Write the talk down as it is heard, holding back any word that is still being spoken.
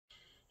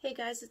Hey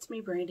guys, it's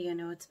me Brandy. I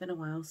know it's been a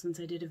while since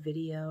I did a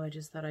video. I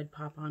just thought I'd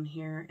pop on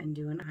here and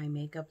do an eye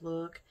makeup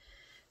look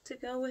to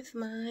go with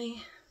my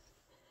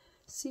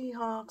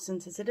Seahawks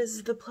since it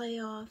is the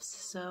playoffs.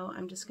 So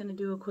I'm just going to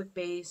do a quick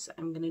base.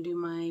 I'm going to do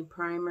my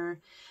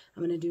primer.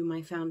 I'm going to do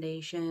my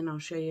foundation. I'll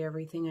show you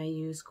everything I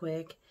use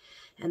quick.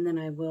 And then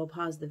I will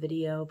pause the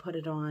video, put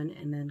it on,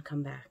 and then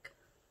come back.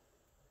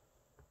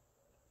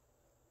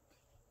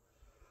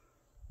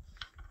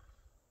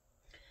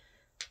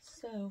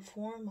 So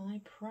for my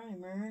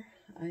primer,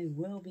 I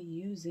will be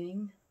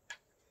using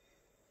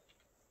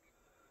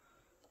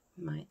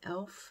my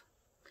e.l.f.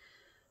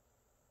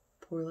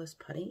 poreless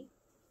putty.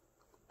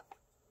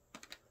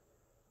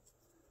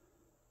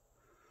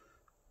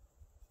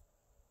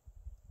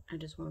 I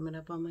just warm it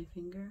up on my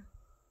finger.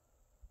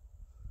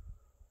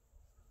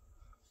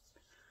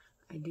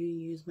 I do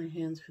use my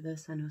hands for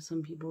this. I know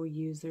some people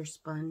use their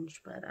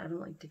sponge, but I don't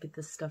like to get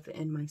this stuff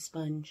in my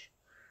sponge.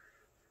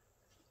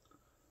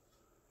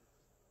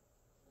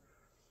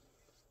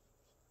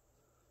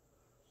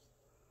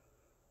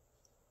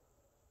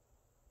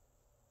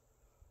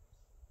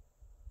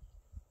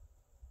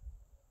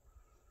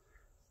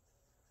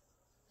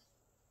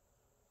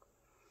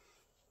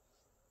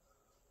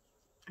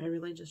 I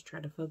really just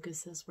try to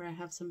focus this where I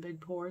have some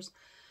big pores,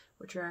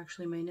 which are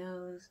actually my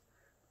nose,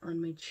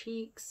 on my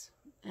cheeks,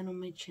 and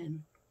on my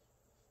chin.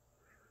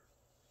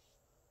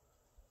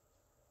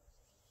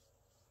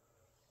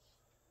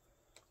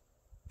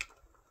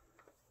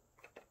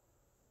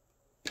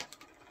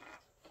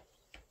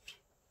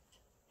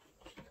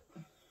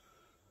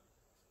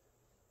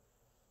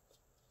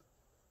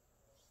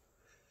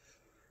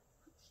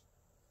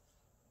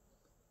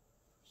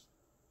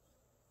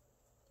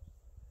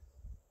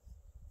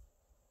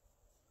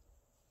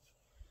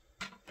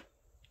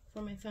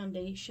 For my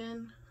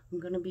foundation, I'm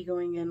going to be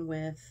going in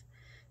with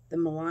the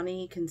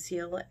Milani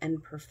Conceal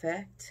and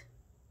Perfect.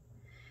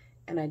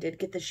 And I did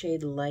get the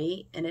shade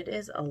Light, and it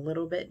is a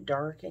little bit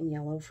dark and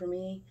yellow for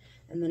me.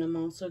 And then I'm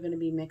also going to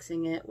be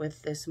mixing it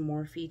with this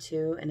Morphe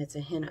too, and it's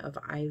a hint of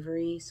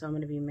ivory, so I'm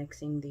going to be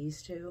mixing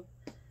these two.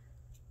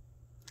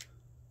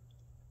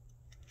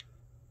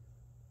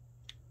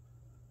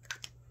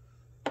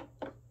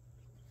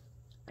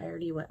 I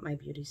already wet my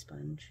beauty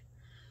sponge.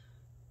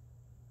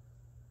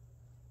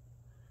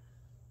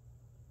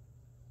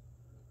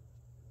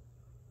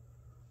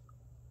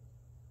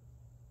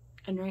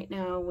 And right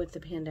now with the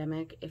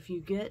pandemic, if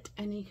you get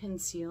any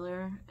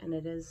concealer and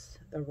it is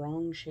the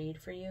wrong shade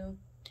for you,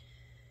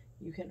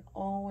 you can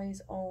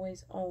always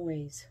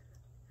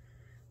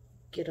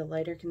get a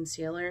lighter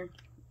concealer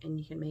and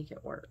you can make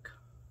it work.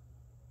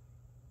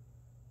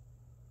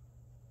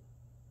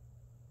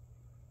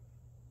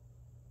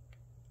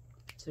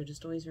 So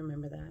just always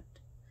remember that.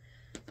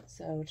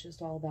 So it's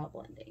just all about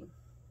blending.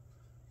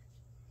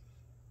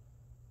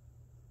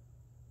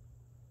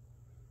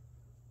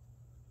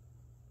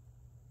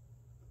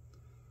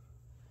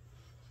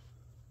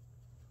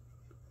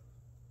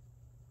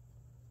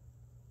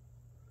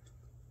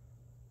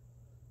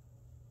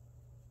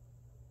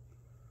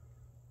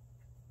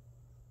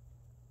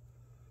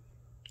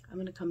 I'm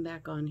going to come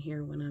back on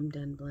here when I'm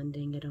done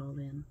blending it all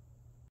in.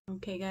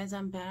 Okay guys,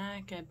 I'm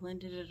back. I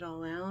blended it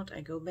all out. I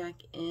go back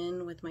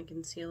in with my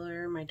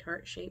concealer, my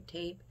Tarte Shape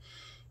Tape,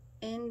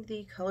 in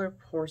the color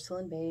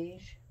Porcelain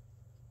Beige.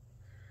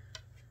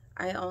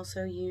 I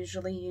also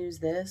usually use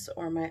this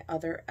or my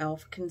other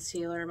e.l.f.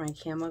 concealer, my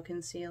Camo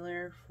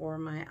Concealer, for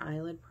my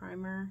eyelid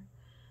primer.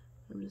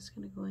 I'm just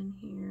going to go in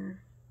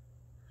here.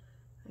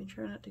 I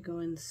try not to go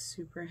in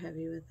super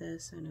heavy with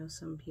this. I know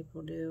some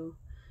people do.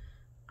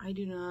 I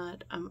do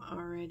not. I'm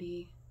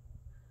already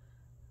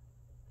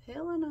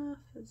pale enough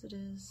as it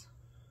is.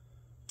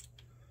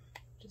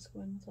 Just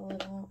go in with a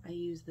little. I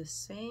use the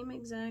same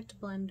exact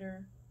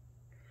blender.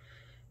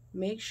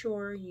 Make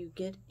sure you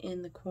get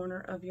in the corner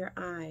of your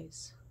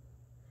eyes.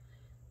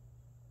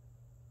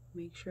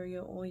 Make sure you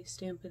always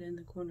stamp it in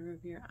the corner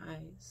of your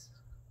eyes.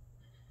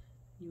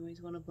 You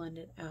always want to blend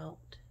it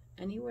out.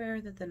 Anywhere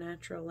that the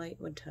natural light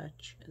would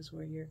touch is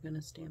where you're going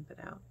to stamp it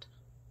out.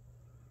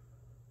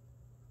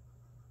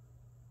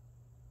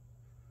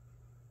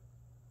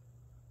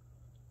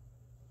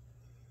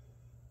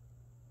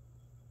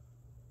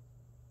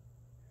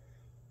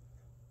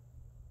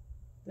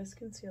 This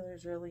concealer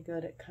is really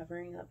good at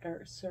covering up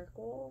dark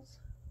circles.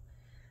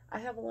 I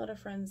have a lot of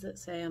friends that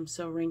say I'm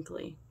so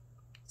wrinkly.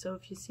 So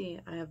if you see,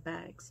 I have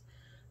bags.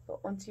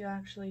 But once you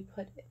actually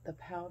put the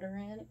powder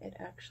in, it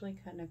actually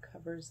kind of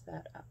covers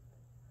that up.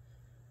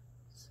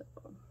 So,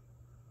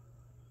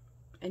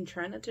 and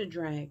try not to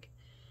drag.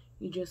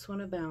 You just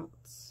want to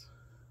bounce.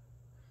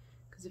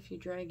 Because if you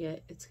drag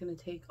it, it's going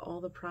to take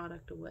all the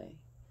product away.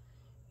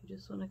 You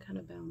just want to kind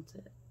of bounce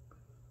it.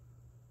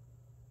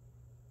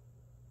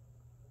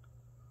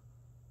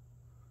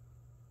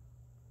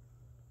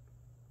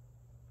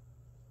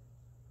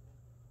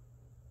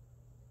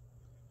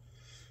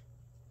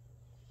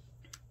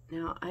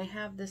 Now I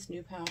have this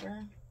new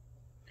powder,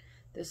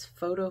 this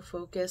Photo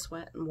Focus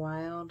Wet n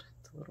Wild.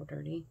 It's a little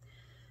dirty.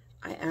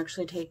 I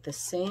actually take the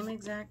same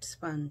exact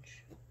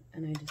sponge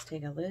And I just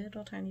take a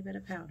little tiny bit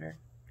of powder.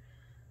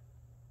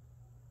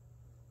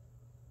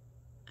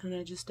 And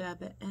I just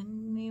dab it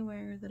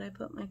anywhere that I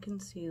put my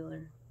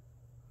concealer.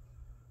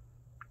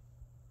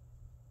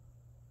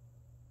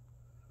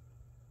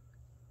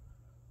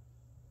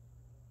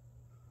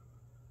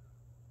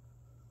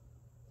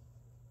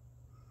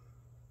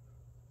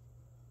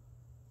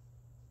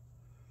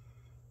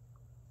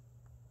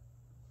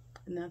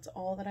 And that's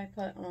all that I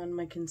put on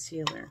my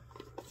concealer.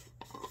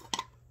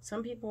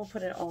 Some people will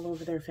put it all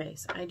over their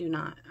face. I do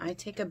not. I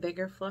take a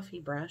bigger fluffy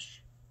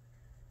brush,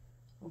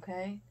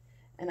 okay?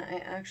 And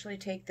I actually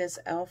take this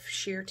e.l.f.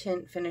 Sheer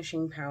Tint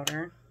Finishing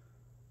Powder.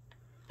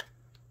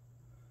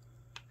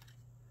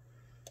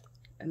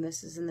 And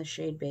this is in the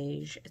shade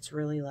beige. It's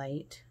really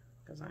light,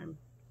 because I'm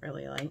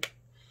really light.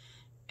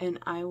 And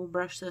I will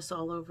brush this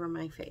all over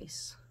my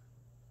face.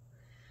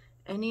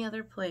 Any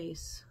other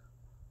place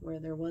where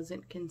there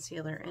wasn't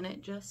concealer, and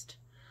it just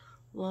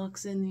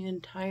locks in the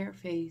entire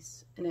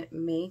face, and it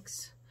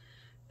makes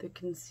the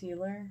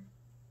concealer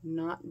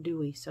not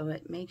dewy, so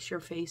it makes your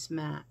face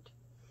matte.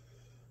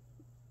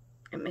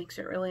 It makes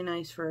it really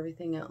nice for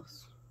everything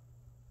else.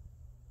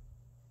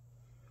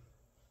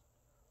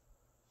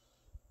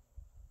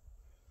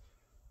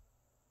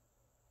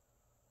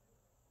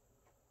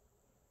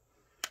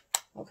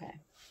 Okay,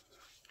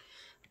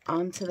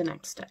 on to the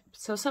next step.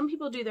 So some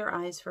people do their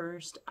eyes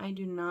first. I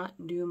do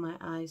not do my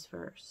eyes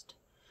first.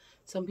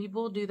 Some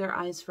people do their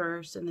eyes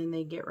first and then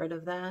they get rid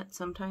of that.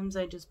 Sometimes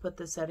I just put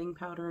the setting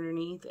powder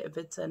underneath if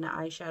it's an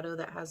eyeshadow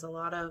that has a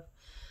lot of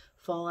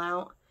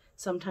fallout.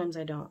 Sometimes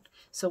I don't.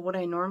 So what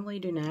I normally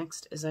do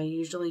next is I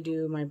usually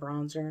do my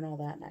bronzer and all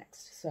that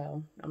next.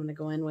 So I'm going to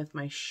go in with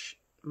my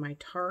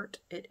Tarte.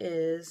 It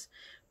is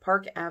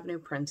Park Avenue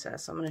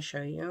Princess. I'm going to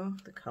show you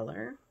the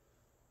color.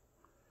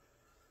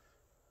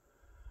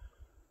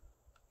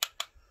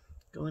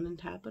 Go in and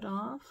tap it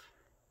off.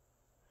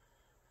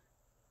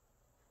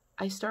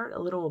 I start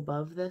a little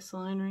above this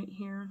line right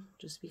here,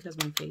 just because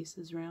my face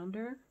is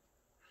rounder.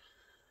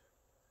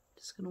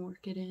 Just gonna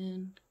work it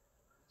in,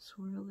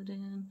 swirl it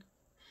in.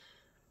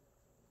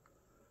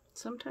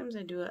 Sometimes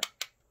I do it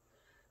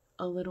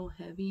a little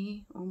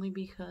heavy, only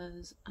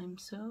because I'm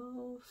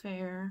so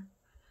fair.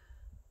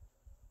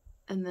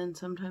 And then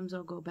sometimes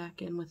I'll go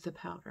back in with the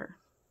powder.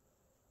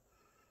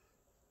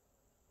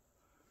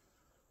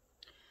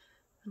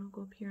 And I'll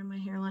go up here in my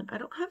hairline. I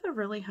don't have a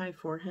really high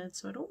forehead,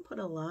 so I don't put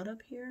a lot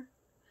up here.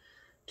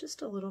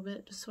 Just a little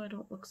bit, just so I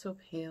don't look so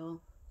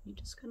pale. You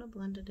just kind of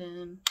blend it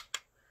in.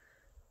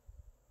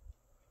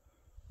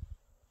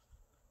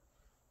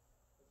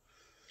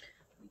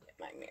 Let me get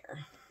my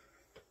mirror.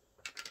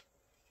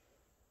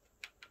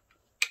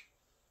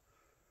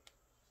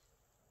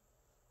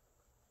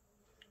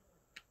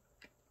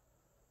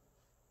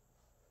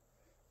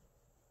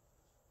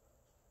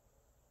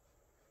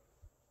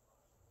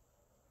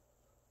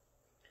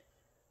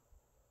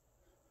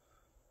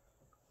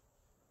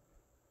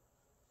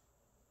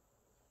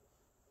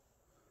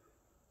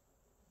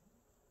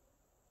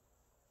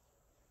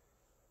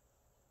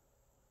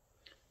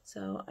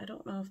 So I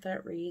don't know if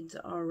that reads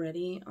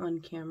already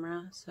on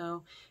camera,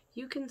 so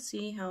you can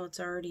see how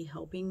it's already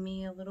helping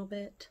me a little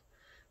bit,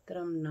 that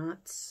I'm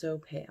not so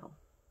pale.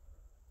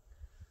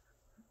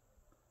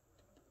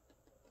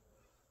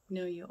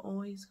 Now you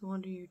always go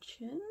under your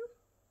chin,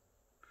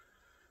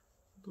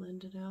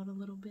 blend it out a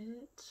little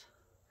bit.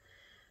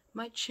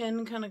 My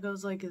chin kind of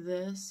goes like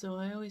this, so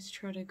I always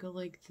try to go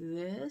like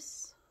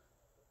this.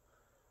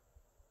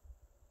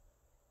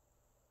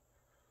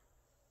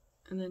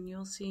 And then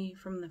you'll see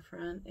from the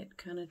front, it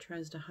kind of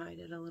tries to hide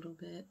it a little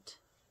bit.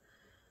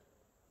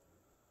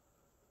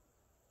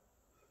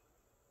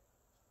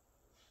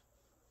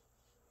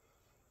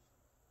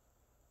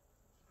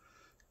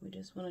 We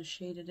just want to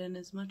shade it in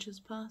as much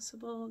as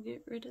possible,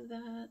 get rid of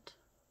that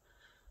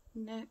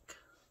neck.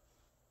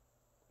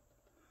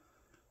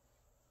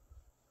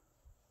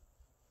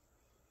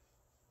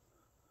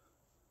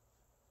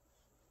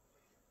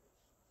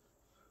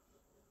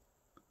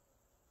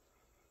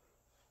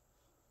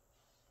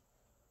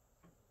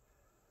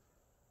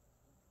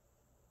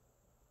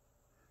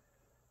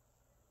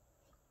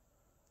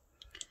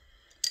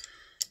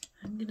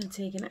 I'm going to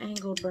take an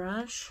angle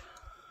brush.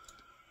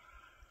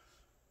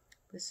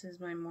 This is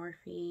my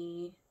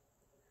Morphe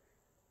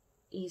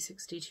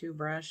E62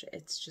 brush.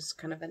 It's just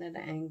kind of at an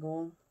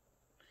angle.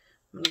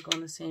 I'm going to go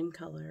on the same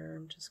color.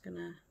 I'm just going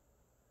to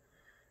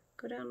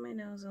go down my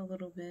nose a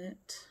little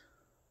bit.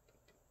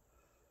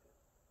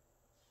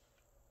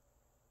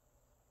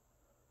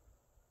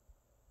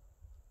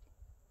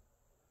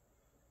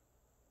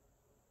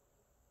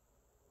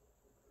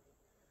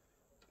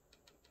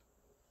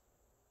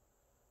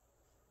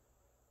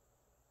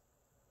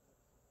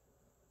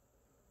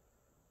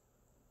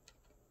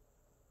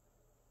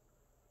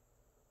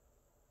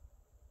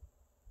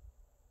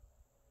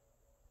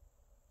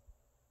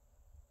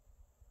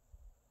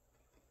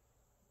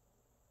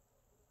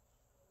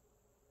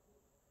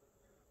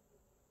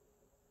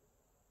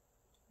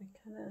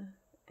 I kind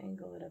of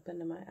angle it up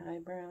into my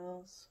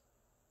eyebrows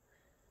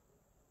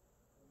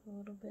a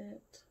little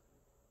bit.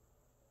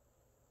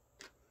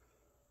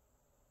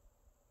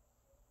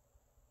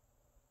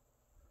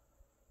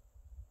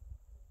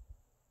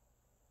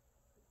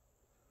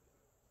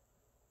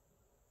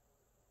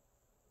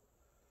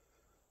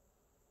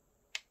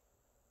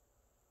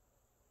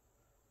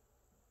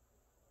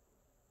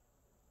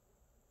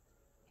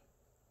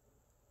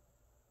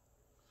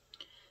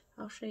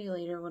 I'll show you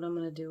later what I'm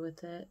going to do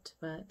with it,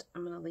 but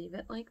I'm going to leave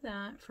it like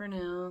that for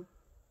now.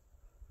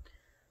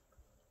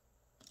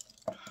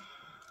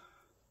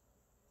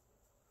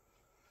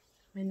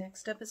 My next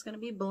step is going to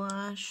be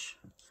blush.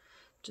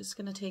 Just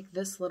going to take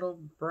this little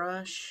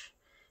brush.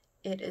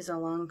 It is a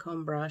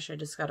Lancome brush. I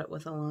just got it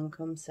with a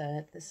Lancome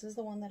set. This is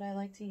the one that I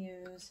like to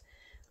use.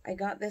 I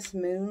got this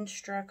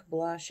Moonstruck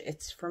blush.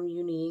 It's from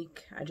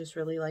Unique. I just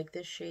really like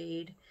this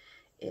shade.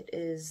 It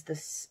is the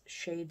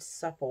shade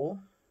Supple.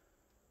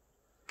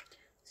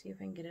 See if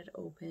I can get it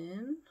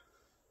open.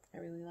 I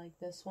really like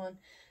this one.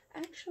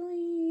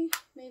 Actually,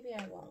 maybe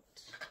I won't.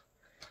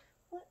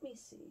 Let me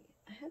see.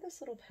 I had this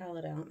little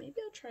palette out. Maybe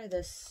I'll try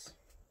this.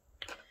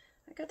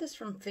 I got this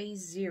from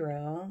Phase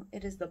Zero.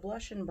 It is the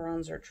Blush and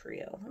Bronzer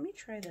Trio. Let me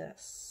try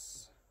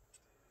this.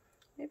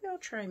 Maybe I'll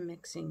try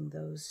mixing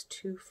those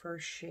two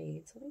first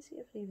shades. Let me see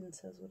if it even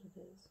says what it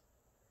is.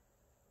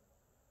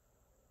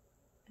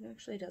 It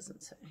actually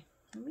doesn't say.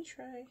 Let me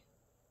try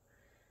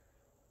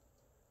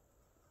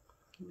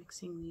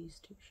mixing these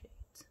two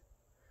shades.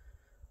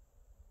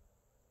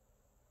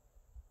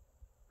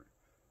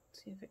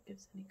 See if it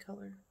gives any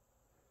color.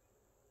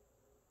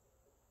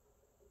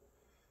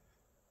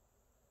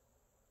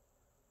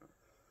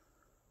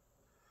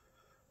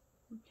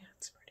 Yeah,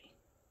 it's pretty.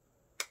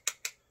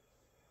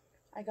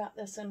 I got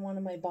this in one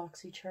of my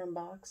BoxyCharm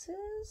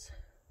boxes.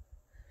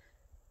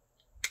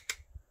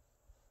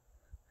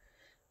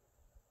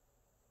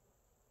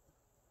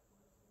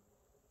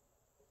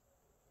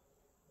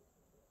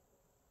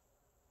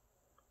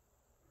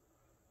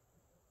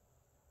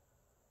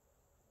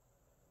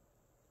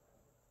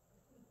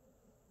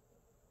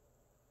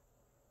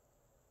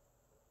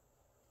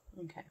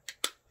 Okay.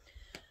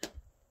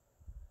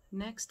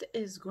 Next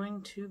is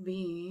going to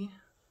be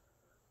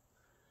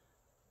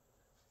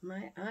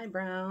my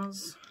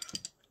eyebrows.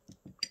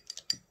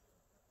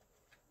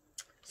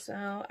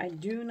 So I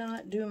do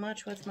not do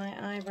much with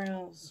my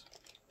eyebrows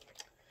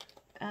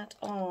at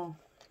all.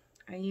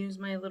 I use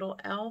my little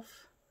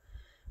e.l.f.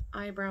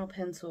 eyebrow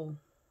pencil,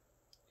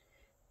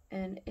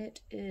 and it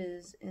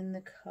is in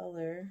the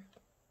color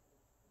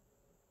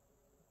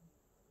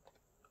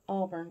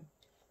Auburn.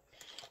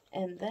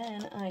 And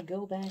then I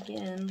go back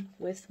in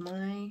with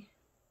my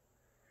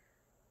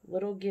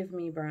little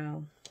Gimme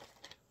brow.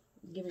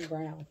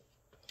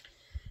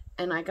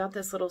 And I got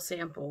this little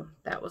sample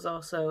that was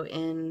also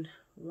in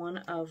one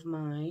of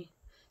my,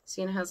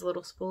 see, it has a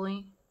little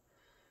spoolie.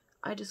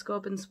 I just go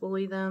up and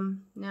spoolie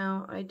them.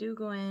 Now I do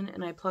go in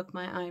and I pluck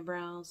my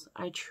eyebrows.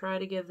 I try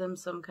to give them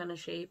some kind of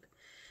shape.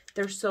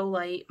 They're so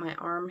light. My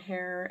arm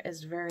hair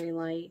is very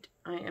light.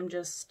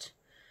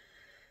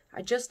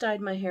 I just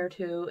dyed my hair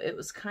too. It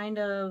was kind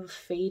of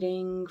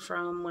fading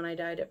from when I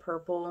dyed it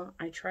purple.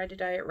 I tried to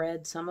dye it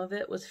red. Some of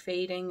it was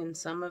fading and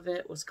some of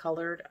it was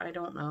colored. I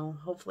don't know.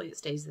 Hopefully it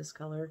stays this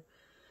color.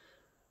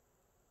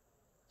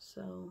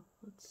 So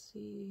let's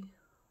see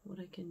what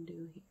I can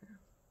do here.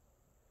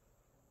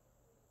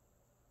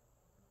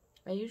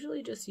 I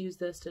usually just use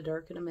this to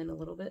darken them in a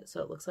little bit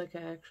so it looks like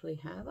I actually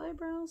have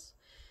eyebrows.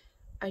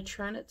 I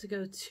try not to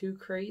go too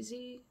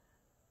crazy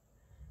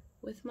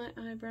with my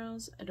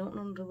eyebrows. I don't want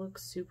them to look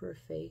super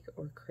fake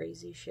or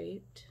crazy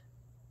shaped.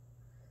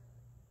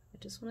 I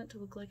just want it to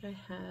look like I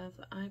have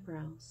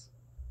eyebrows.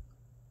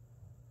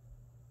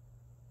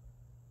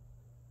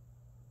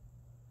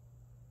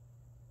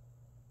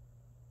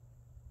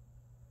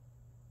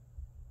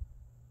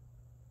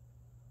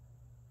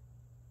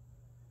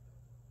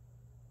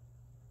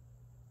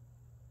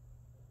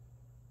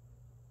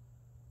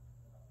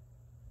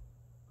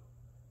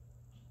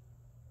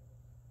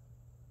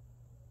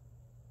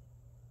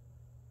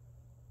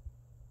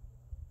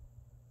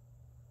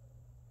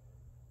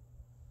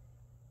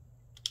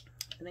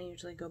 And I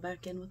usually go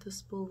back in with a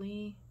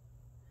spoolie.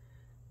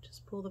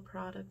 Just pull the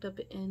product up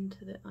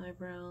into the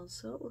eyebrows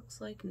so it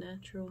looks like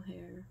natural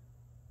hair.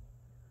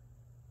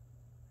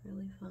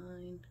 Really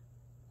fine.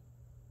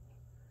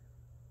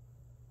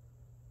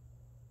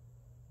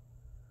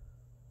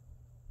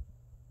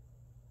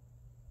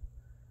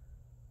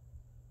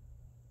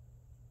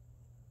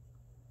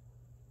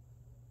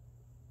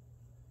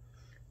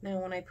 Now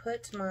when I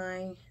put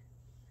my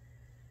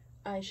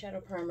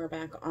eyeshadow primer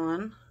back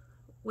on,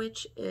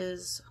 which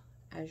is,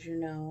 as you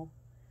know,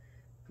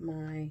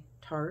 my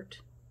Tarte,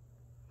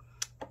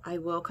 I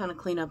will kind of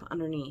clean up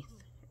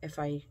underneath if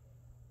I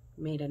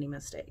made any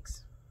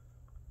mistakes.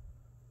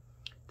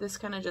 This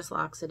kind of just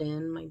locks it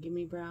in, my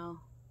Gimme brow.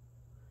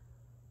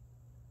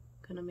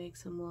 Kind of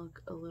makes them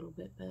look a little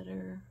bit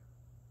better.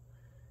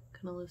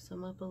 Kind of lifts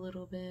them up a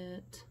little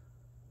bit.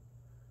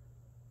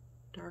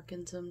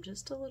 Darkens them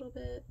just a little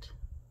bit.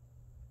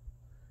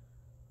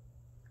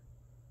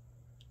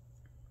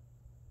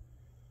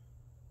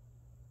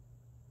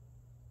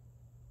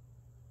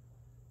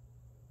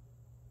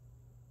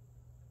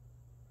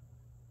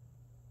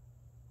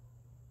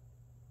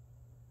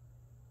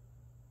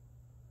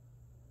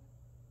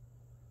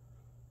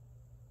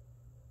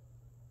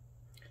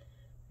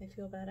 I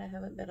feel bad I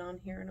haven't been on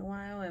here in a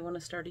while. I want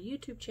to start a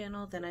YouTube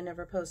channel, then I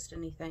never post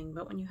anything.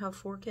 But when you have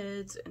 4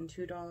 kids and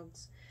 2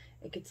 dogs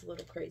it gets a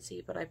little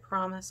crazy, but I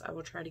promise I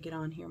will try to get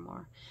on here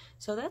more.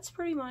 So that's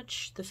pretty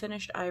much the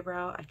finished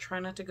eyebrow. I try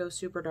not to go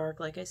super dark.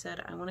 Like I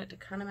said, I want it to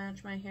kind of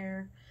match my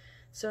hair.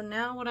 So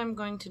now what I'm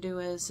going to do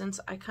is, since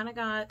I kind of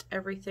got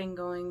everything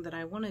going that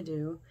I want to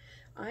do,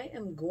 I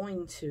am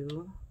going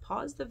to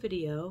pause the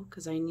video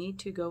because I need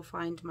to go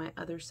find my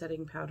other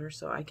setting powder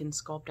so I can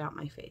sculpt out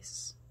my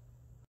face.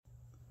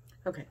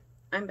 Okay,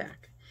 I'm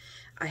back.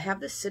 I have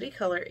the City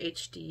Color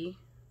HD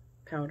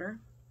powder.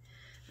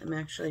 I'm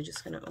actually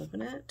just going to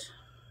open it.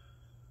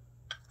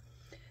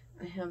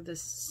 I have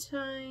this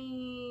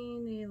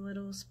tiny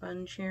little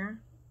sponge here.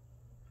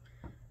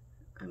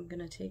 I'm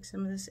going to take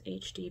some of this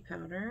HD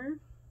powder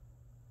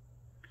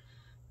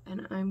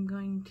and I'm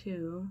going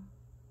to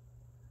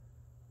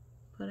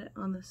put it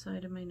on the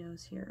side of my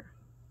nose here.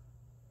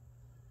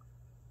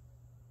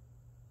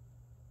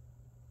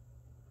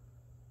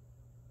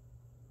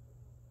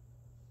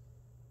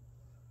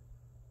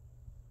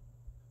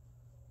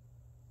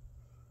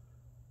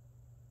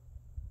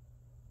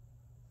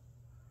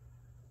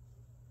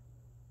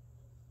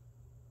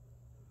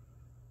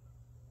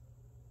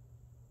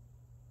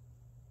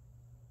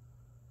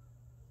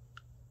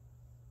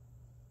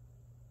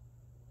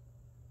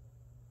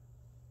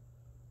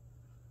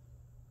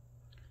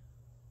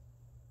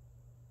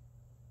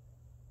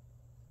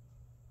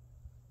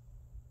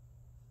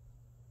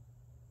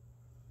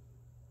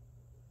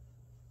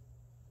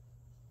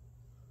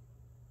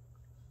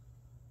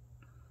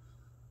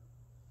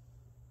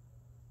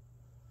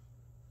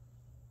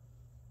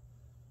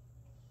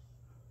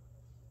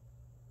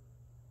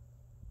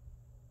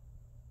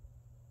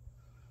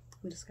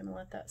 I'm just going to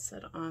let that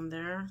sit on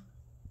there.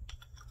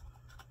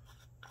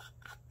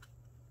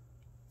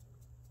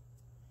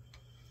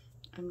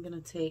 I'm going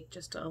to take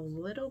just a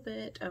little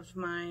bit of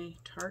my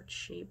Tarte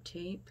Shape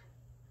Tape,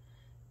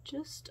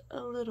 just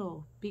a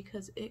little,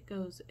 because it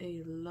goes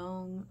a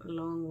long,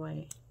 long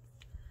way.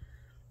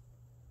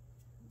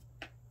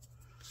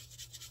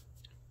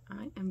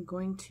 I am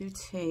going to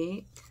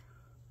take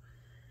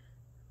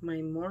my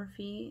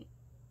Morphe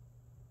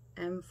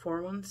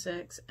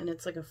M416, and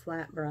it's like a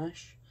flat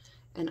brush,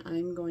 and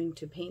I'm going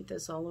to paint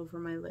this all over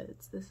my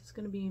lids. This is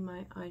going to be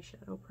my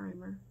eyeshadow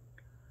primer.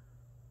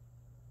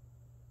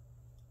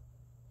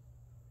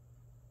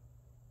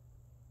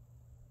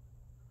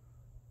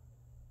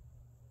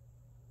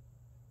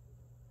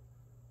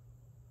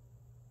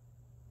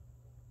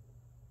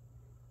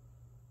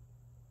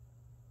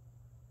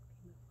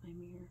 My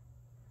mirror.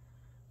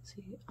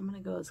 See, I'm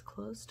going to go as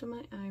close to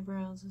my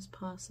eyebrows as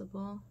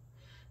possible.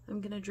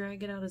 I'm going to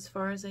drag it out as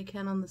far as I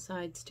can on the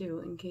sides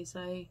too, in case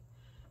I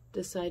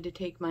decide to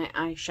take my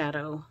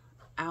eyeshadow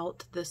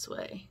out this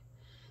way.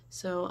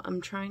 So I'm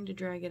trying to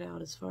drag it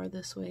out as far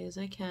this way as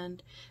I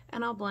can,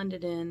 and I'll blend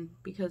it in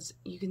because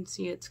you can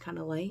see it's kind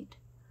of light.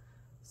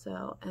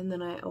 So, and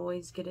then I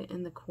always get it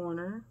in the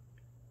corner.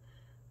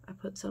 I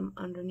put some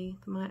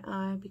underneath my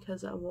eye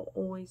because I will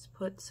always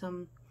put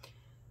some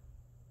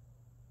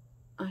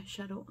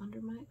eyeshadow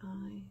under my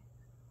eye.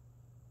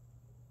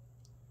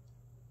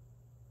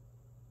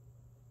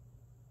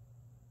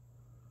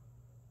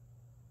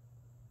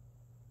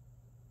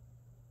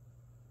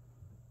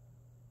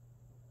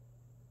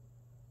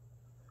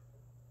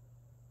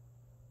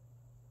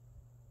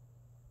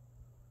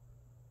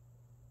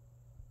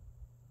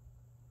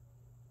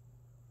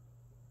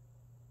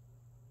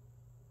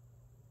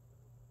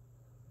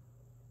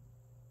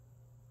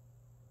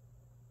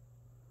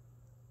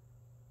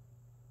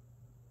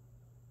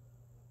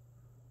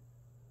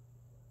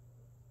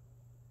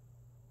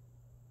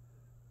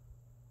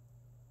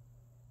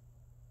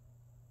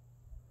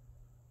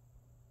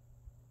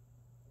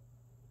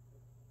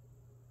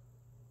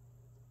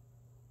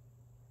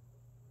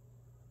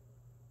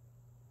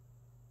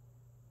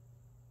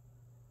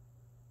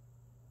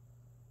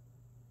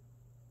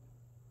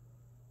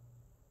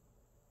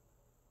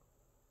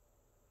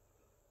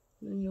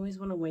 And you always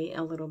want to wait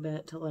a little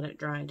bit to let it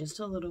dry, just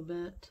a little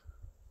bit.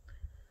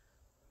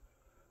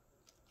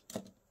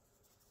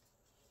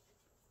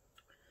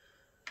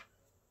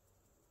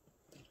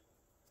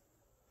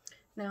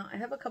 Now, I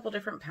have a couple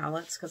different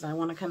palettes because I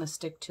want to kind of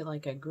stick to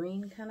like a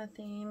green kind of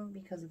theme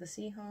because of the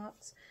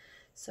Seahawks.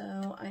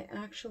 So I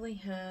actually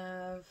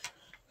have,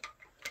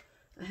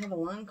 I have a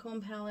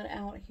Lancome palette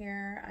out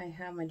here. I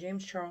have my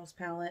James Charles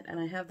palette, and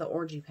I have the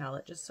Orgy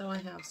palette, just so I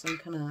have some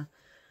kind of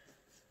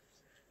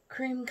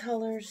cream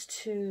colors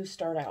to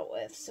start out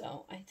with.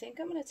 So I think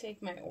I'm going to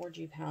take my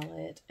Orgy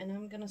palette, and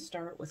I'm going to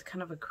start with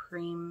kind of a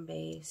cream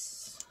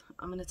base.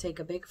 I'm going to take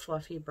a big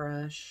fluffy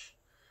brush.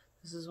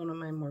 This is one of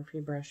my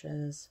Morphe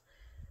brushes.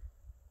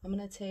 I'm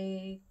going to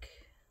take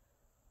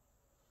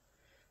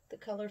the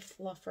color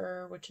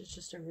Fluffer, which is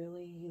just a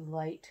really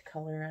light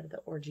color out of the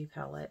Orgy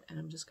palette, and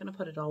I'm just going to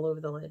put it all over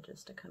the lid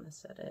just to kind of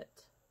set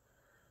it.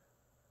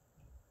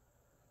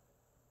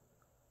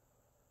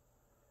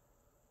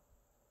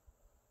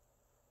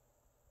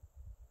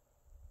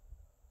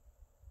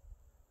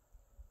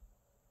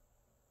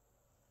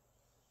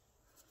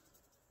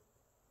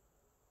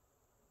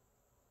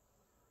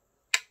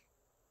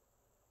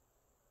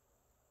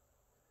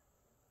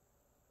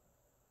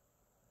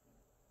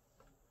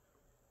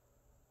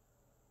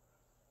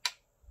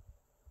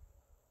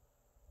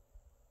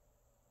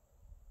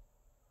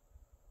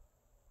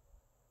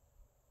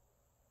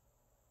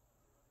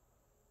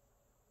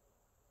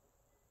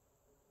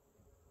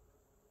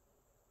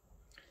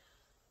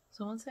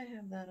 So once I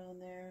have that on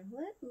there,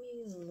 let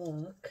me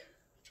look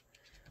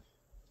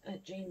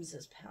at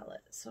James's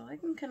palette so I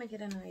can kind of get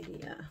an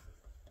idea.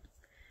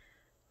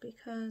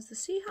 Because the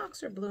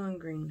Seahawks are blue and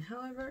green.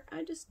 However,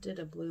 I just did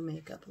a blue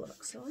makeup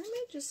look, so I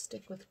may just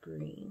stick with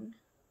green.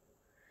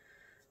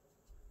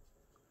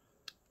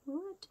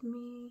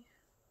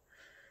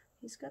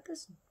 He's got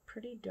this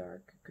pretty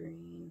dark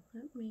green.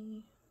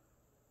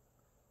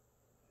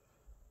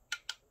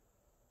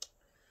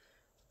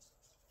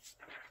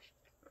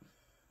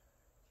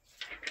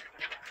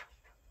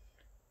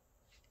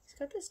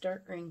 He's got this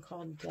dark green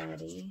called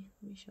Daddy.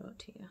 Let me show it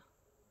to you.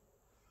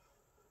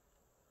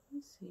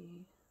 Let's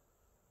see.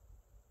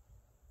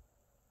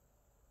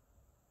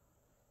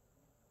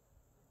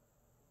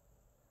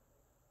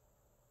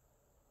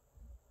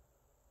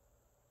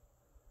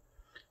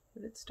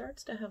 If it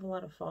starts to have a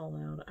lot of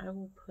fallout, I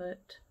will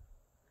put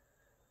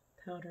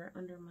powder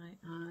under my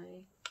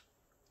eye.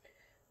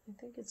 I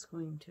think it's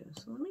going to.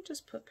 So let me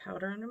just put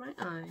powder under my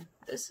eye.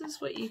 This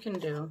is what you can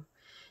do.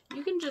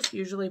 You can just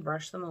usually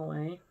brush them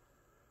away.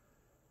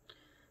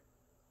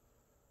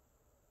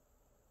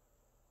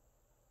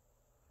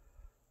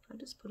 I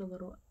just put a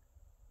little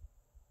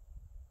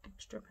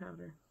extra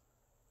powder.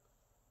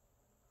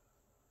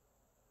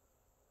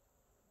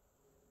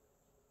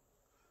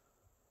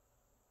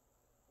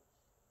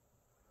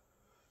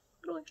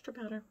 Little extra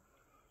powder.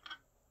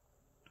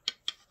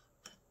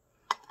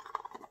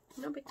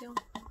 No big deal.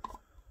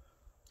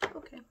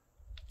 Okay.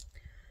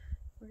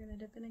 We're gonna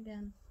dip in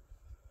again.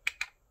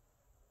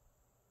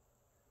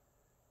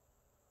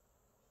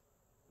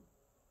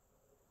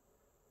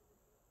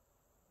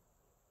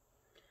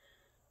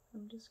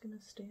 I'm just gonna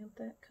stamp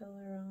that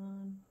color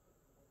on.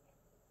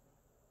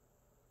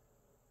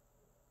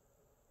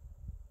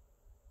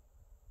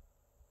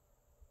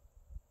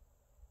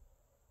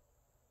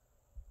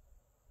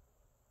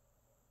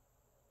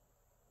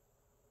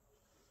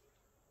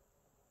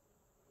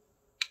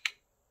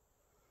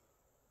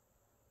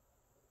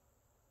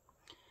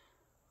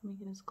 Let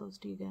me get as close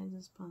to you guys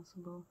as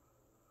possible.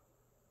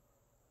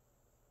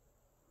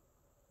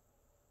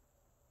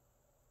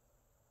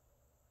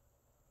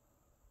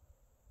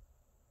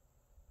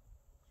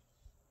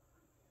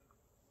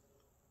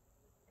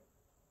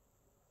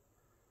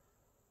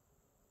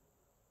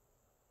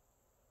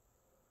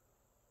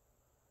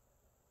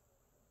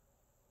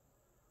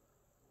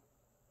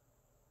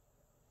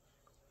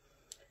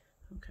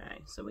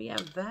 Okay, so we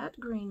have that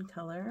green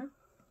color.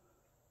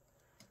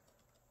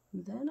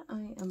 Then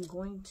I am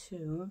going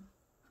to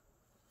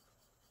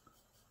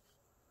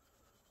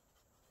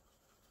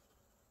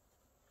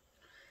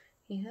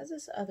he has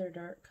this other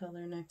dark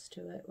color next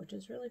to it, which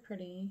is really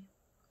pretty.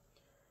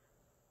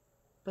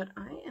 But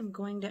I am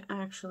going to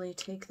actually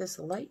take this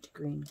light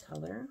green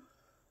color,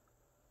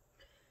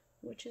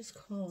 which is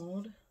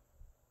called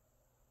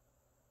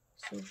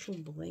Social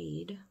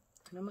Blade,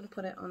 and I'm going to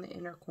put it on the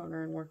inner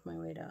corner and work my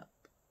way up.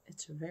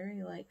 It's a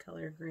very light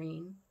color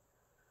green.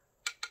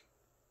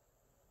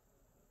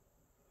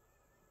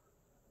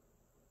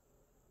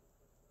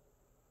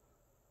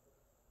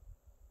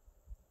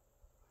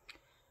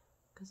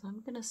 Because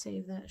I'm going to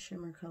save that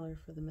shimmer color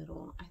for the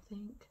middle, I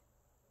think.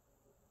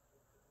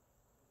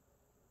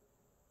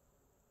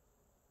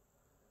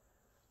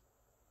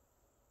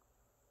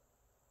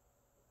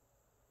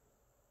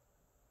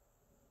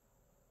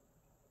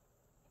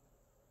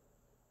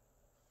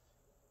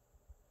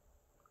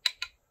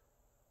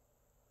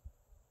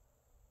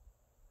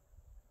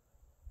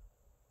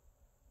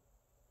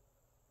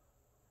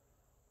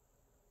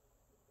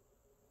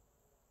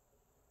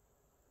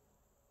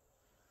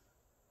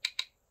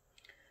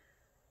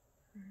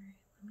 Alright,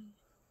 let me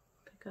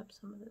pick up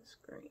some of this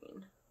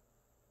green.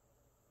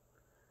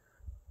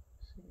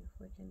 See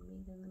if we can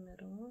meet in the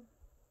middle.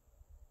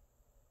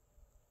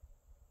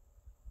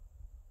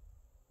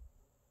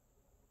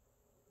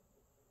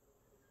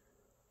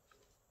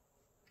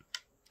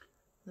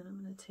 Then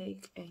I'm going to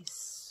take a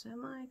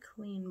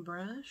semi-clean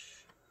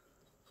brush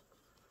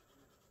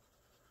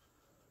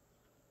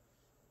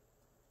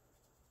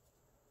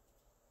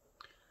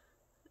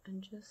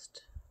and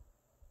just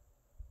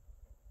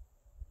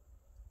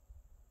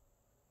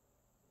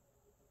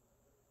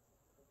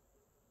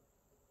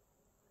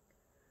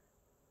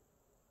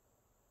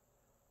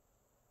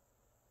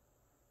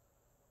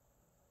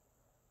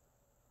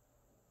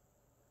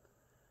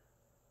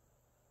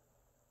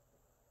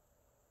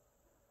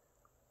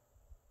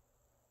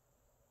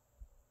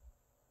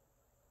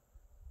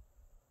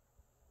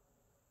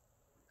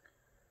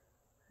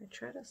I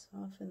try to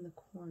soften the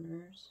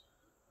corners.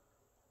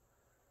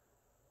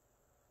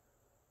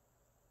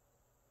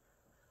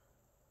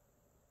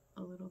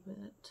 A little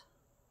bit.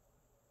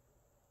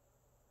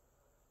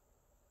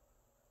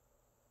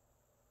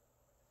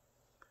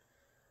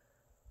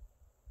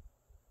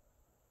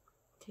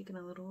 Taking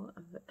a little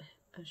of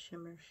a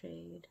shimmer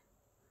shade.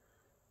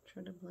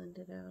 Try to blend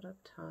it out up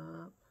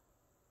top.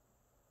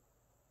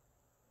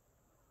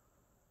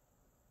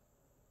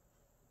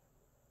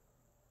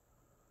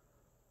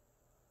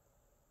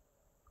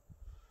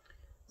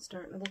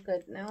 Starting to look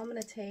good. Now I'm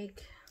going to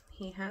take,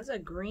 he has a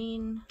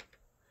green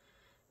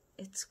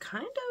it's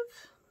kind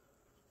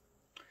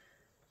of,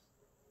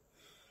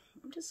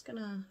 I'm just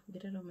gonna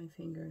get it on my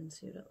finger and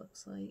see what it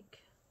looks like.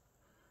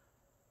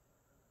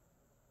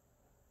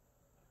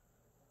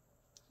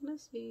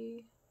 Let's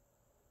see.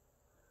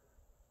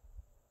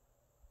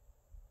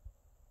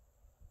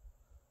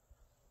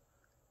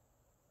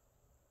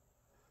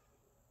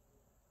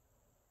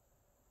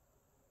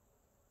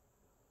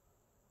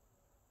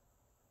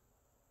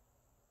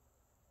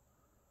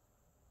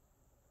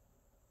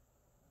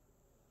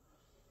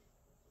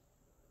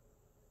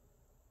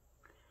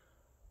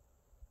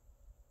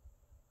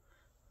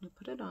 I'm gonna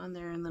put it on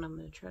there and then I'm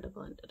gonna try to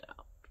blend it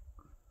out.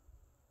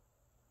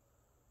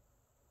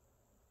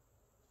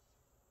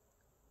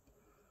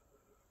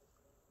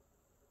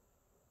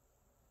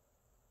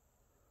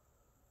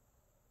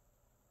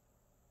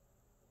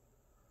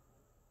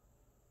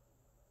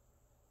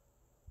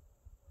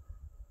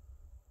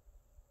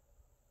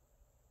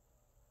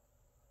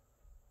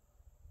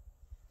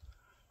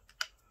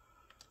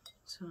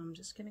 So I'm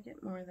just gonna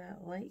get more of that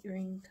light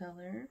green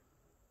color.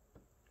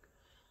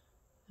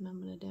 And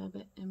I'm going to dab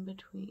it in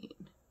between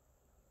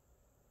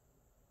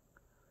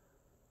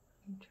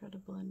and try to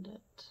blend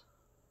it.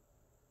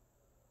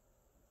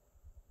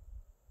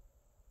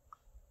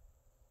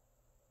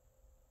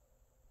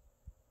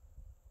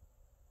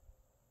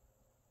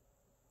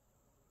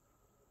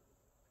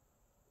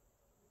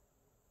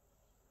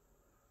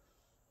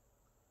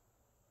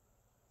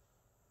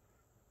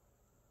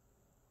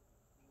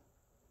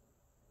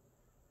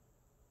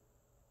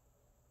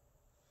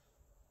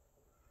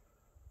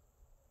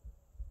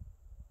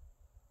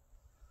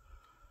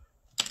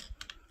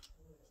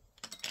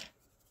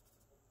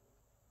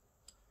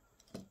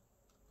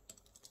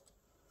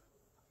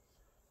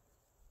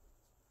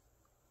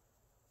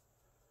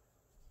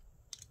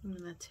 I'm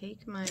going to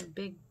take my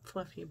big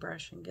fluffy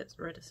brush and get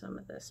rid of some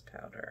of this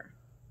powder.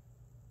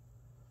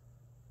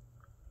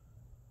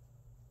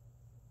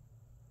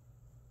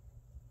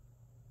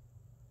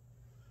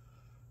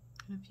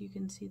 If you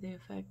can see the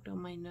effect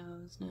on my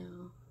nose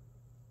now.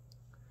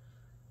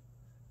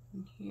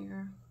 And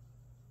here.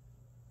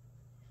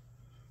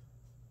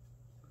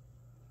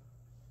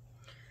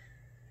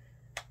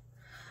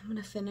 I'm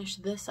going to finish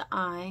this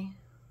eye.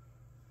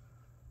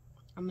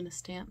 I'm going to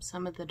stamp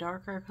some of the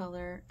darker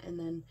color and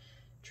then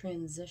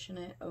transition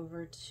it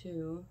over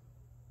to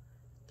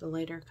the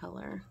lighter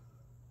color.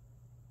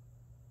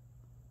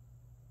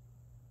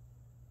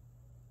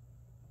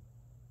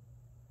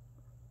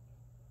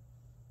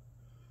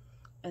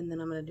 And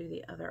then I'm going to do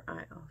the other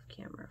eye off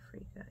camera for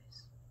you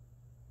guys.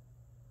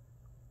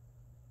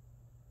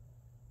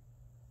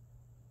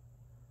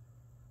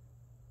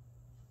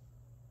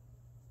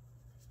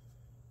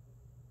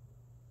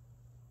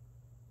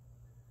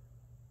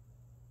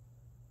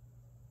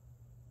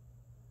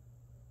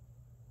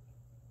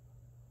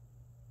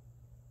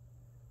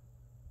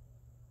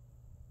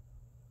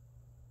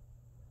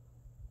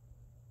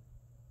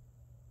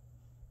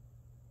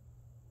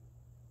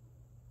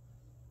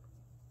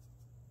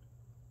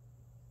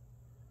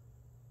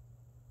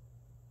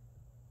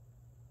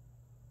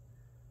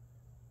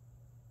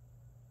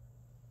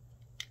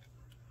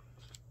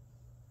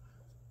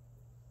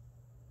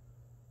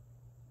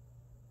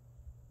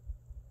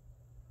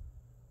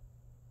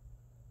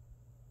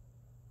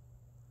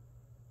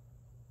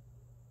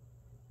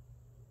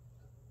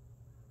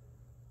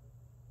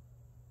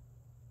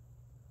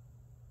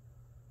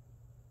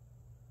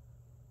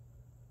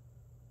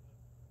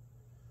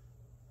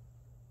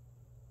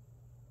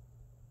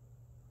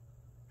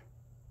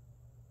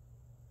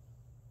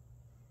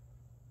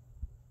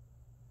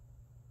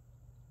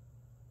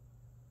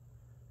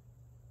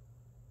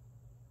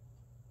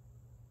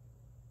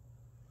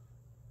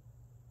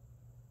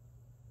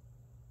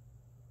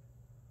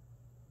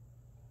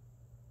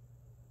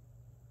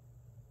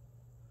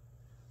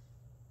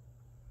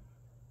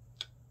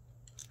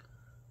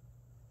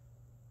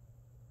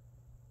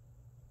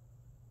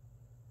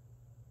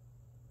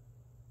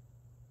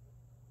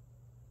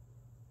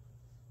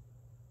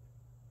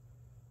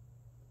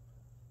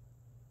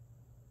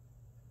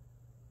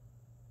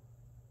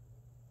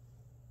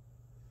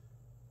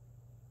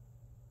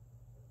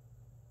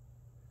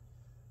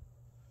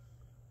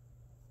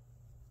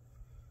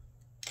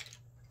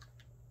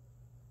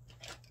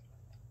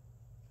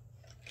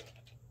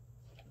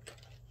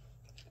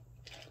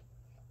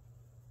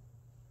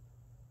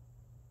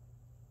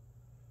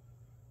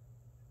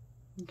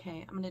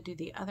 Okay, I'm going to do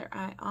the other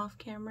eye off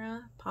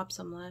camera, pop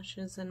some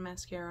lashes and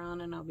mascara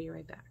on, and I'll be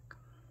right back.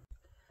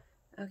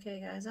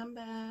 Okay guys, I'm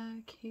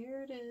back.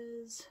 Here it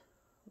is.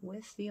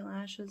 With the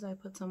lashes, I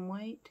put some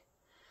white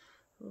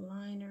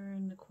liner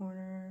in the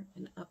corner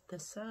and up the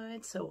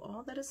side. So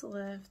all that is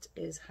left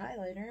is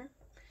highlighter,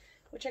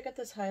 which I got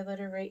this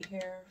highlighter right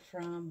here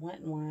from Wet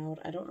n Wild.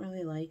 I don't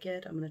really like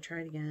it. I'm going to try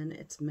it again.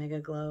 It's Mega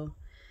Glow.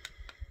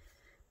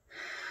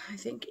 I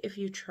think if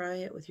you try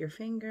it with your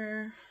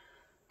finger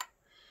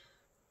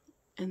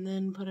and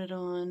then put it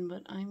on,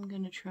 but I'm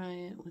going to try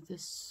it with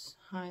this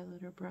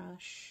highlighter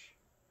brush.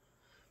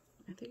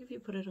 I think if you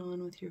put it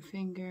on with your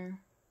finger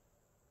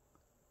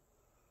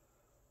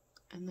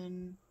and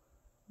then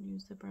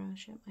use the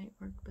brush. It might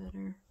work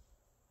better.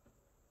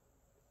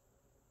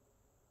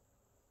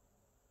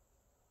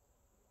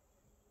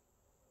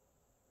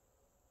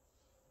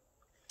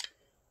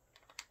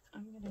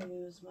 I'm going to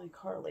use my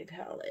Carly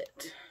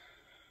palette,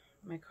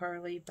 my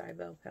Carly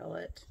Bibo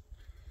palette.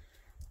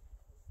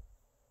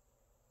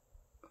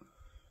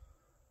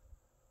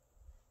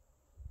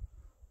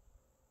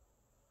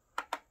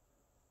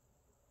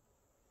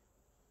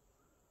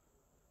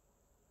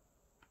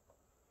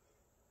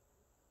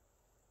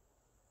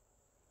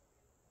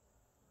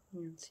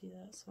 You can see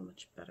that so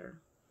much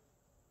better.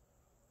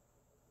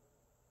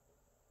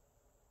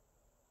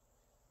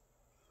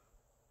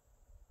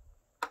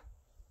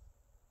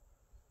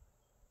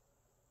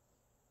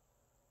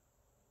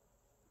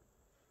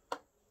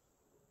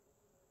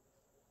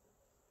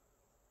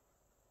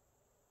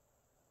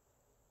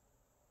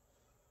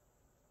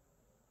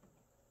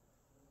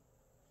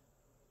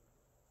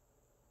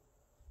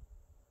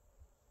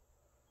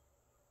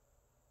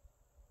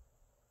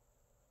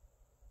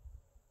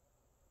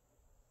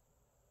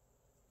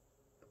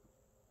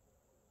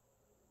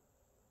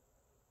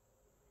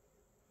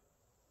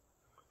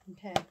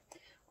 Okay,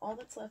 all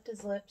that's left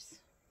is lips.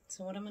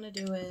 So what I'm going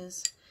to do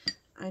is,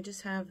 I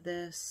just have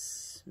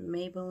this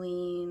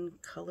Maybelline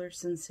Color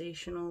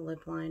Sensational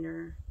lip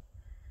liner.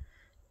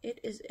 It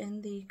is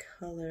in the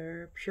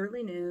color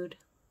Purely Nude.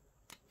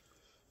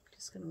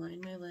 Just going to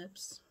line my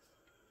lips.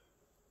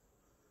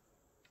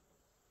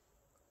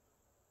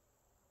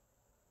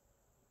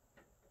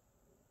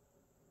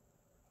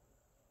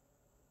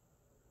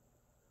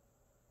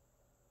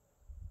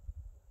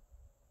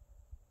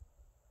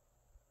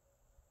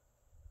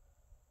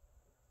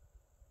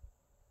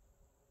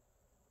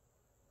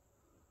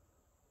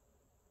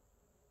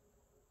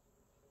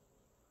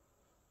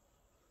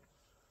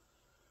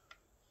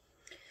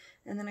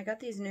 And then I got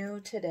these new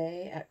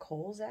today at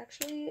Kohl's,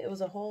 actually. It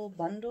was a whole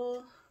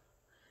bundle.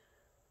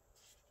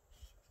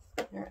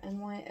 They're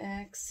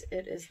NYX.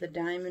 It is the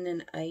Diamond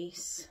and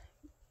Ice.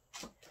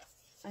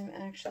 I'm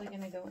actually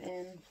going to go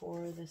in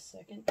for the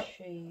second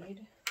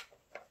shade.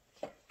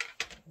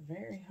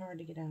 Very hard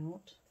to get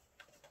out.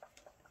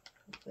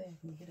 Hopefully I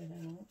can get it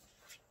out.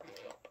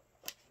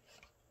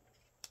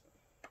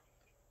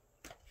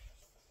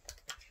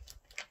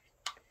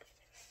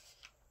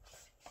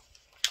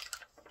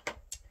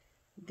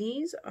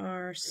 These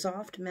are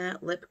soft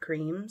matte lip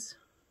creams,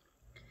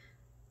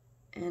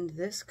 and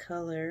this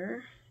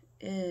color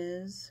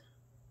is,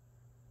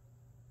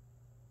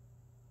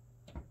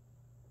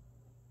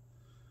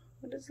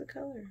 what is the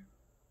color?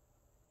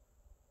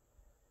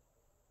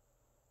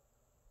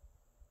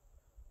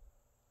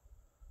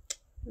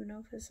 I don't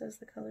know if it says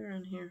the color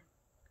on here.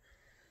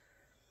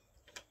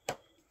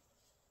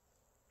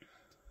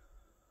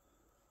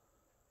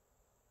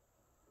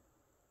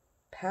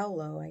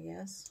 Paolo, I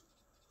guess.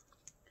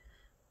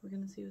 We're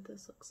going to see what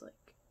this looks like.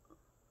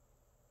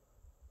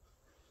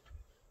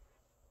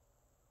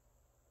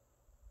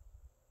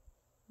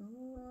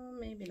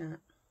 Maybe not.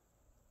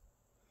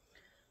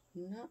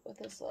 Not with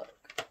this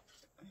look.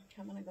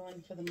 I'm going to go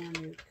in for the more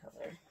nude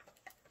color,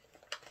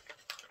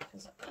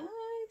 because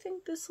I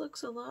think this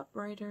looks a lot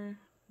brighter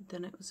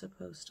than it was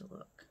supposed to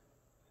look.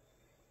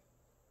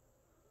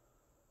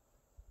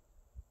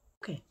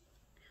 Okay,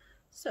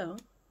 so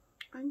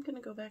I'm going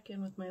to go back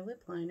in with my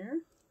lip liner.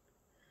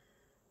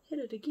 Hit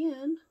it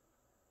again.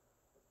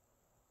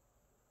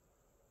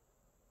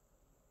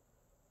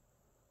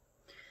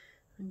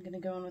 I'm going to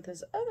go in with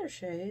this other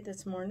shade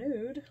that's more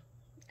nude,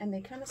 and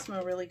they kind of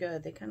smell really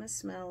good. They kind of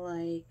smell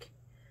like,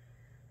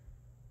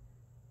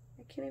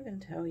 I can't even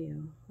tell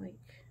you,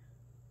 like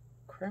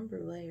creme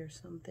brulee or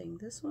something.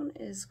 This one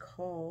is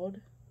called,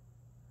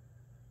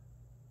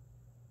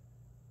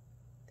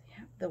 they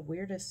have the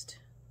weirdest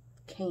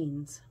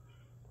canes.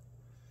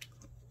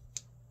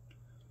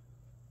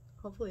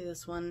 Hopefully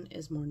this one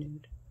is more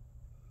nude.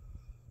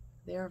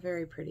 They are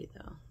very pretty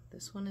though.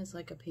 This one is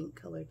like a pink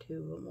color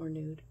too, but more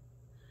nude.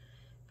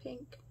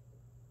 Pink.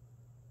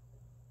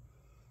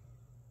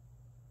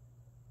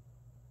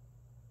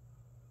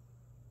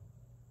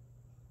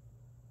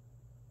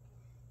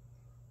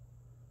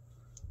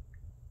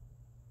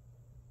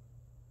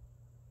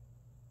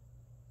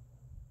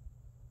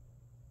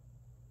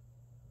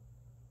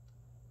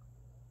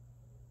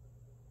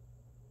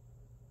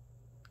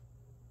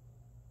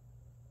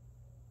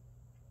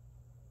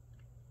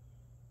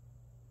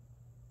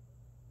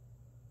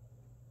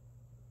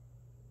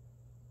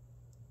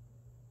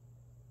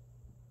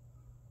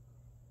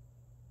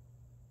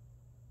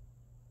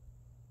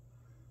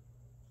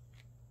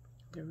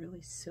 They're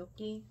really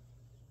silky.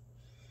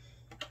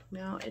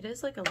 Now, it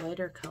is like a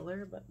lighter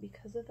color, but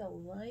because of the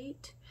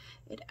light,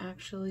 it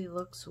actually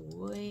looks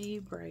way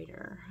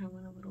brighter. I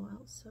went a little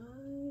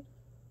outside.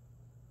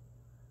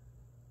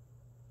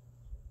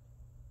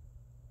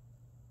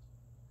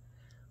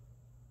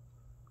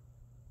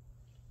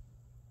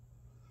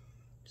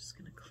 Just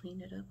gonna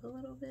clean it up a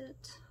little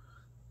bit.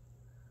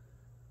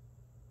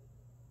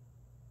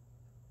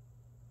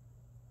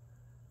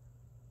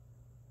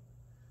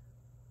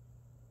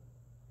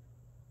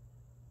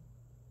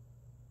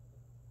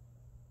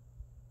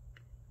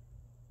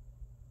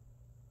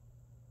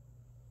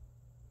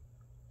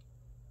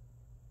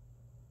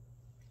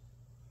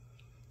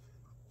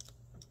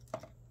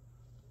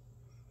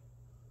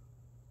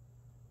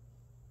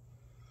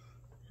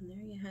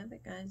 have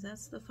it, guys.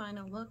 That's the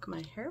final look.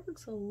 My hair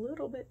looks a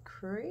little bit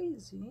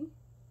crazy.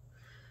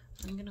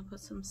 I'm gonna put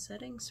some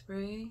setting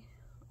spray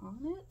on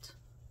it.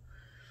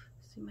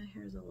 See, my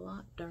hair is a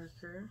lot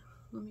darker.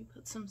 Let me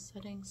put some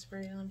setting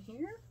spray on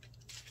here.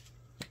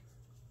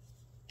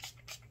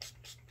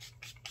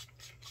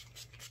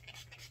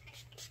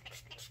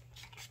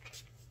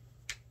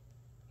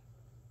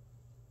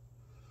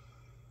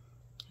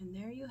 And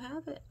there you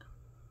have it.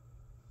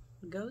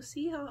 Go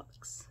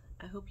Seahawks.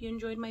 I hope you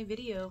enjoyed my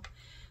video.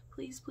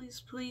 Please,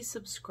 please, please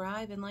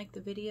subscribe and like the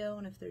video.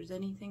 And if there's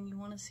anything you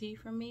want to see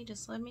from me,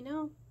 just let me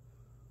know.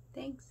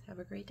 Thanks. Have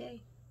a great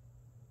day.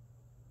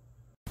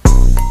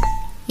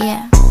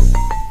 Yeah.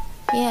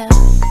 Yeah.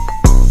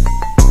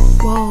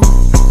 Whoa.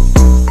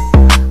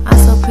 I'm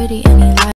so pretty and he